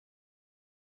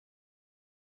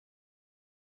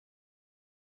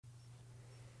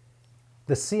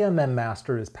The CMM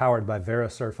master is powered by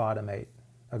Verisurf Automate,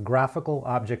 a graphical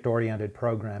object-oriented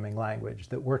programming language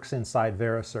that works inside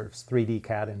Verisurf's 3D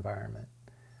CAD environment.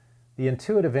 The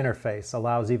intuitive interface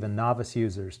allows even novice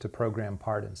users to program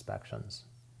part inspections.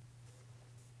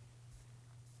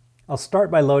 I'll start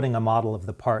by loading a model of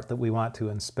the part that we want to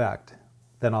inspect.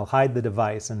 Then I'll hide the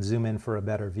device and zoom in for a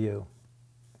better view.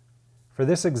 For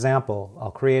this example,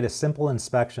 I'll create a simple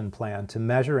inspection plan to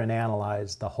measure and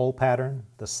analyze the hole pattern,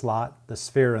 the slot, the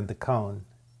sphere, and the cone,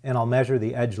 and I'll measure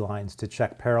the edge lines to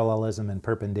check parallelism and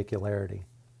perpendicularity.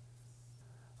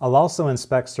 I'll also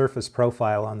inspect surface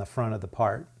profile on the front of the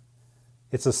part.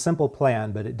 It's a simple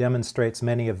plan, but it demonstrates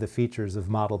many of the features of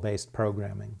model-based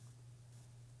programming.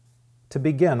 To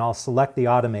begin, I'll select the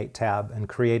Automate tab and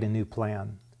create a new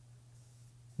plan.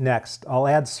 Next, I'll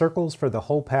add circles for the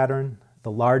hole pattern, the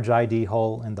large ID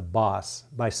hole, and the boss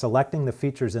by selecting the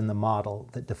features in the model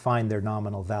that define their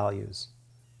nominal values.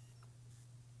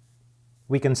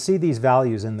 We can see these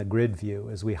values in the grid view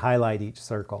as we highlight each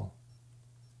circle.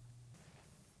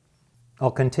 I'll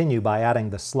continue by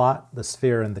adding the slot, the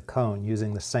sphere, and the cone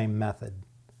using the same method.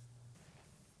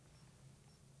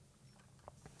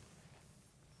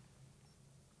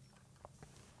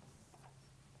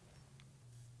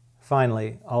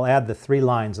 Finally, I'll add the 3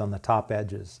 lines on the top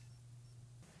edges.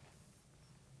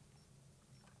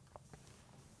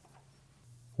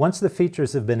 Once the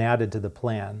features have been added to the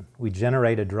plan, we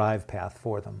generate a drive path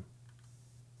for them.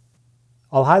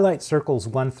 I'll highlight circles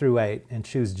 1 through 8 and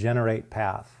choose Generate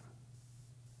Path.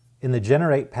 In the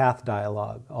Generate Path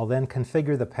dialog, I'll then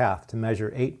configure the path to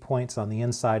measure 8 points on the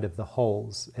inside of the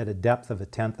holes at a depth of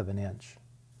 1/10 of an inch.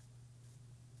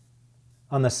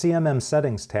 On the CMM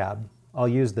Settings tab, I'll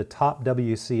use the top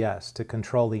WCS to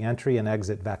control the entry and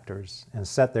exit vectors and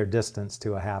set their distance to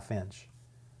 1/2 inch.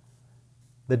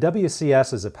 The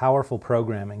WCS is a powerful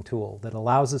programming tool that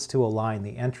allows us to align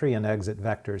the entry and exit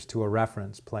vectors to a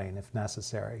reference plane if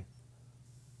necessary.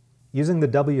 Using the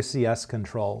WCS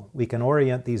control, we can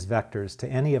orient these vectors to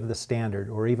any of the standard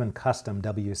or even custom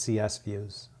WCS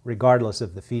views, regardless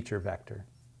of the feature vector.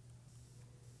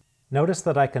 Notice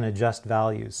that I can adjust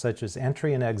values such as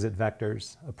entry and exit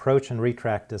vectors, approach and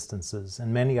retract distances,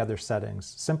 and many other settings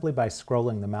simply by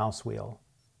scrolling the mouse wheel,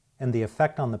 and the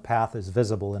effect on the path is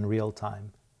visible in real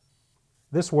time.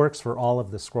 This works for all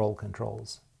of the scroll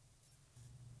controls.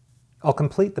 I'll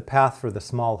complete the path for the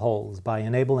small holes by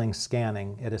enabling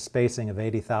scanning at a spacing of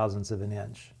 80,000ths of an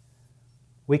inch.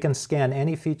 We can scan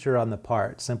any feature on the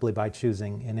part simply by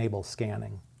choosing Enable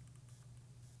Scanning.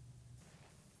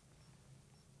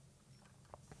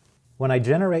 When I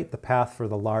generate the path for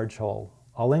the large hole,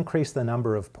 I'll increase the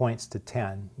number of points to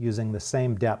 10 using the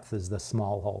same depth as the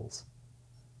small holes.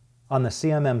 On the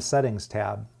CMM Settings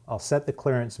tab, I'll set the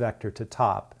clearance vector to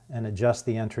top and adjust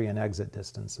the entry and exit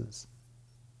distances.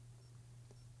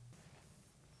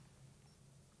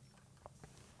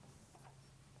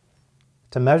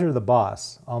 To measure the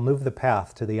boss, I'll move the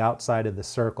path to the outside of the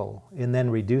circle and then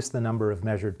reduce the number of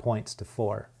measured points to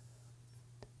 4.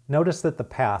 Notice that the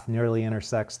path nearly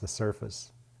intersects the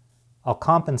surface. I'll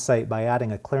compensate by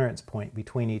adding a clearance point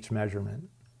between each measurement.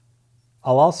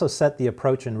 I'll also set the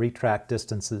approach and retract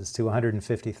distances to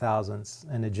 150 thousandths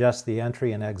and adjust the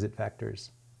entry and exit vectors.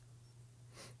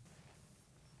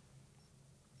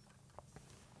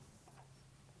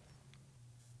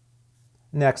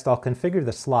 Next, I'll configure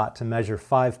the slot to measure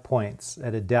 5 points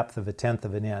at a depth of 1/10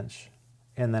 of an inch,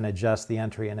 and then adjust the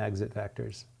entry and exit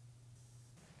vectors.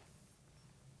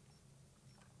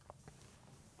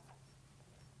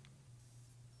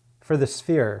 For the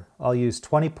sphere, I'll use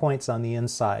 20 points on the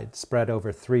inside spread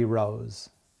over 3 rows,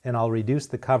 and I'll reduce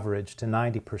the coverage to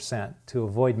 90% to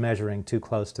avoid measuring too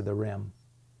close to the rim.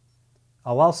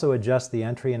 I'll also adjust the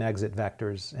entry and exit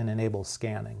vectors and enable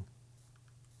scanning.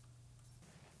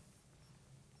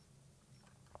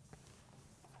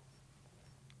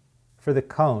 For the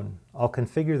cone, I'll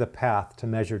configure the path to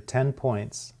measure 10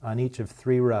 points on each of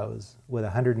 3 rows with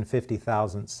 150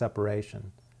 thousandths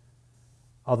separation.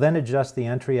 I'll then adjust the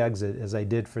entry-exit as I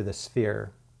did for the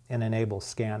sphere and enable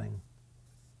scanning.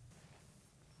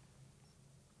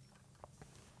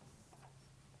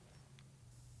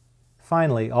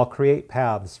 Finally, I'll create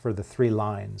paths for the 3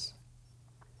 lines.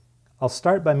 I'll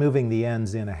start by moving the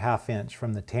ends in 1/2 inch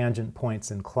from the tangent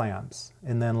points and clamps,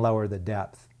 and then lower the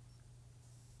depth.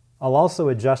 I'll also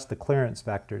adjust the clearance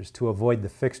vectors to avoid the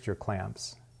fixture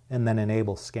clamps, and then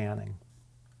enable scanning.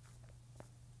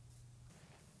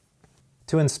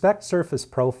 To inspect surface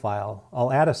profile,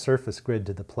 I'll add a surface grid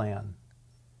to the plan.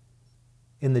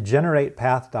 In the Generate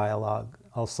Path dialog,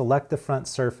 I'll select the front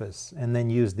surface and then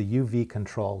use the UV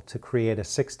control to create a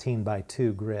 16 by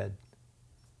 2 grid.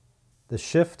 The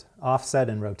shift, offset,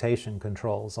 and rotation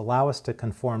controls allow us to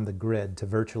conform the grid to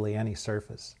virtually any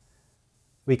surface.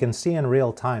 We can see in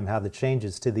real time how the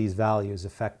changes to these values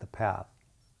affect the path.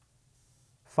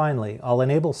 Finally, I'll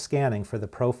enable scanning for the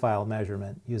profile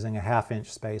measurement using a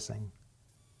half-inch spacing.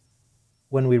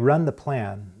 When we run the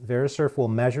plan, Verisurf will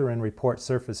measure and report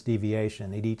surface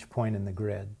deviation at each point in the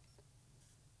grid.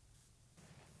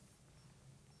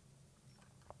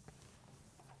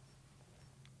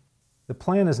 The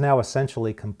plan is now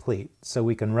essentially complete, so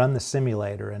we can run the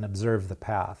simulator and observe the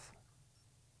path.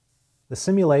 The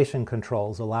simulation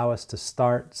controls allow us to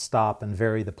start, stop, and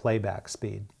vary the playback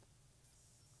speed.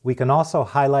 We can also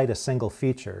highlight a single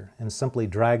feature and simply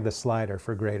drag the slider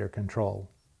for greater control.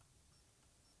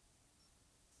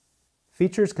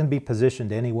 Features can be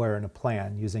positioned anywhere in a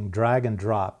plan using drag and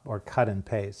drop or cut and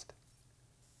paste.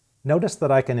 Notice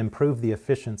that I can improve the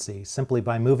efficiency simply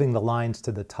by moving the lines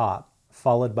to the top,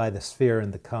 followed by the sphere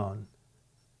and the cone.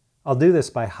 I'll do this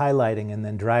by highlighting and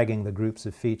then dragging the groups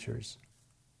of features.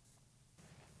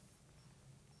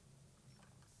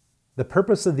 The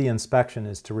purpose of the inspection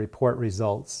is to report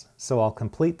results, so I'll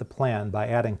complete the plan by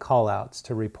adding callouts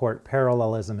to report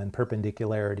parallelism and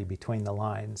perpendicularity between the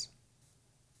lines.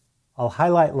 I'll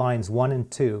highlight lines 1 and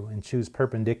 2 and choose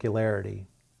perpendicularity,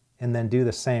 and then do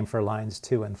the same for lines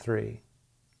 2 and 3.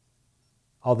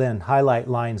 I'll then highlight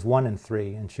lines 1 and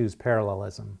 3 and choose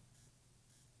parallelism.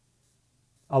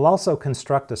 I'll also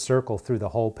construct a circle through the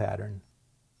hole pattern.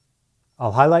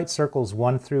 I'll highlight circles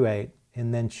 1 through 8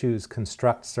 and then choose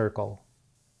Construct Circle.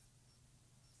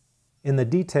 In the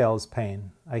Details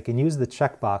pane, I can use the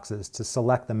checkboxes to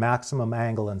select the maximum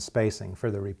angle and spacing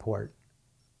for the report.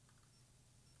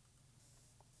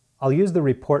 I'll use the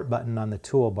Report button on the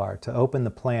toolbar to open the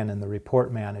plan in the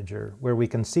Report Manager, where we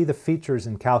can see the features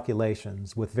and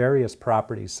calculations with various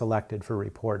properties selected for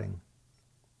reporting.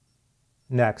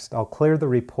 Next, I'll clear the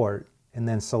report and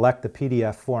then select the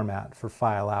PDF format for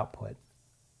file output.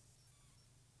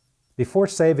 Before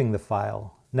saving the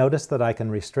file, notice that I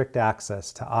can restrict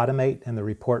access to Automate and the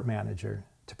Report Manager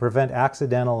to prevent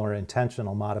accidental or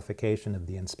intentional modification of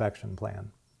the inspection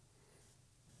plan.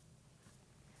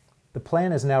 The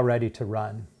plan is now ready to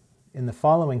run. In the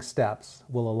following steps,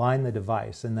 we'll align the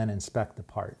device and then inspect the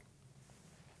part.